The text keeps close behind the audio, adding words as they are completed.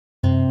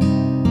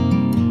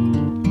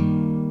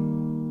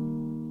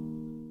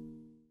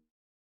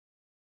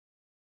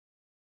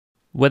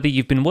Whether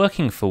you've been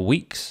working for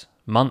weeks,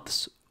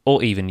 months,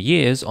 or even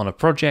years on a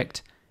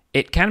project,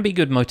 it can be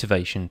good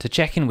motivation to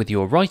check in with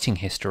your writing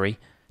history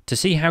to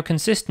see how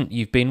consistent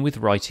you've been with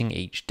writing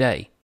each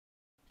day.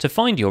 To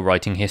find your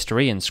writing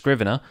history in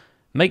Scrivener,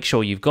 make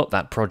sure you've got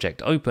that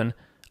project open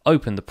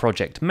the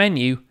project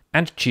menu,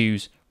 and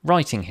choose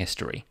Writing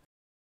History.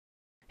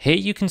 Here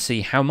you can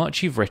see how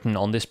much you've written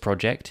on this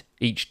project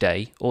each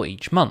day or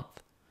each month.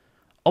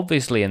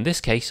 Obviously in this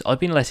case I've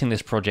been letting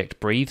this project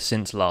breathe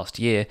since last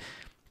year,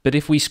 but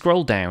if we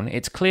scroll down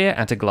it's clear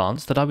at a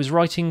glance that I was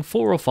writing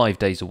 4 or 5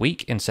 days a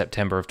week in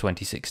September of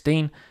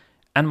 2016,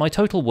 and my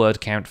total word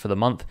count for the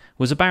month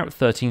was about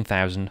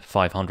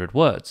 13,500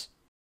 words.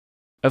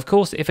 Of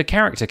course, if a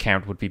character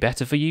count would be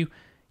better for you,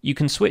 you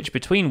can switch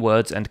between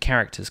words and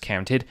characters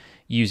counted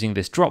using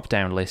this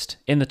drop-down list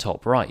in the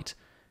top right.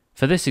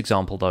 For this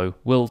example though,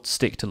 we'll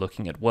stick to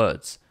looking at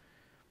words.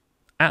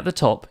 At the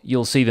top,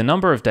 you'll see the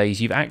number of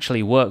days you've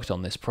actually worked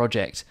on this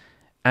project,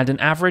 and an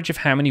average of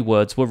how many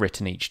words were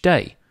written each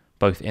day,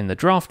 both in the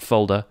draft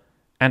folder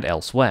and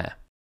elsewhere.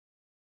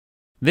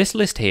 This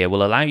list here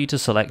will allow you to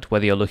select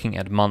whether you're looking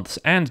at months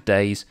and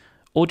days,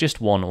 or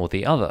just one or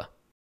the other.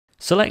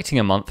 Selecting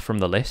a month from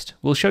the list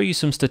will show you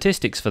some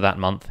statistics for that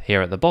month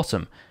here at the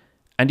bottom,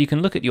 and you can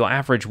look at your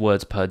average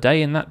words per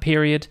day in that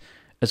period,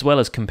 as well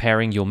as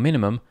comparing your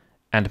minimum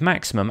and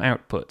maximum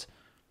output.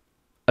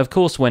 Of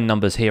course, when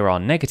numbers here are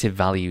negative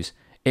values,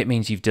 it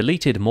means you've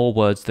deleted more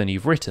words than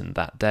you've written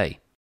that day.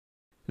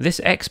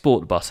 This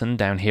export button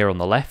down here on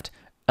the left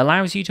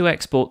allows you to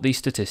export these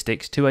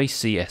statistics to a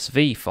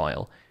CSV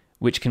file,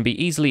 which can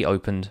be easily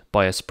opened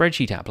by a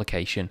spreadsheet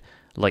application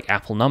like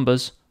Apple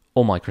Numbers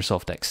or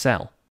Microsoft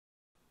Excel.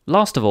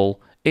 Last of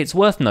all, it's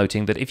worth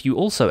noting that if you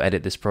also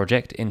edit this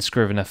project in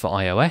Scrivener for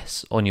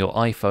iOS on your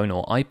iPhone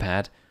or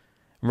iPad,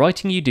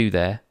 writing you do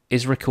there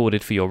is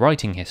recorded for your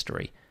writing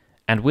history,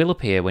 and will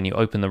appear when you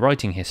open the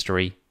writing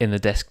history in the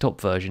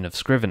desktop version of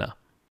Scrivener.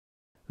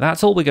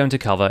 That's all we're going to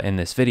cover in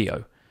this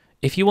video.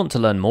 If you want to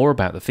learn more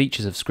about the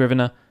features of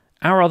Scrivener,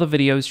 our other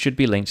videos should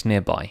be linked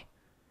nearby.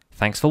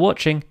 Thanks for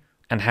watching,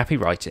 and happy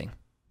writing!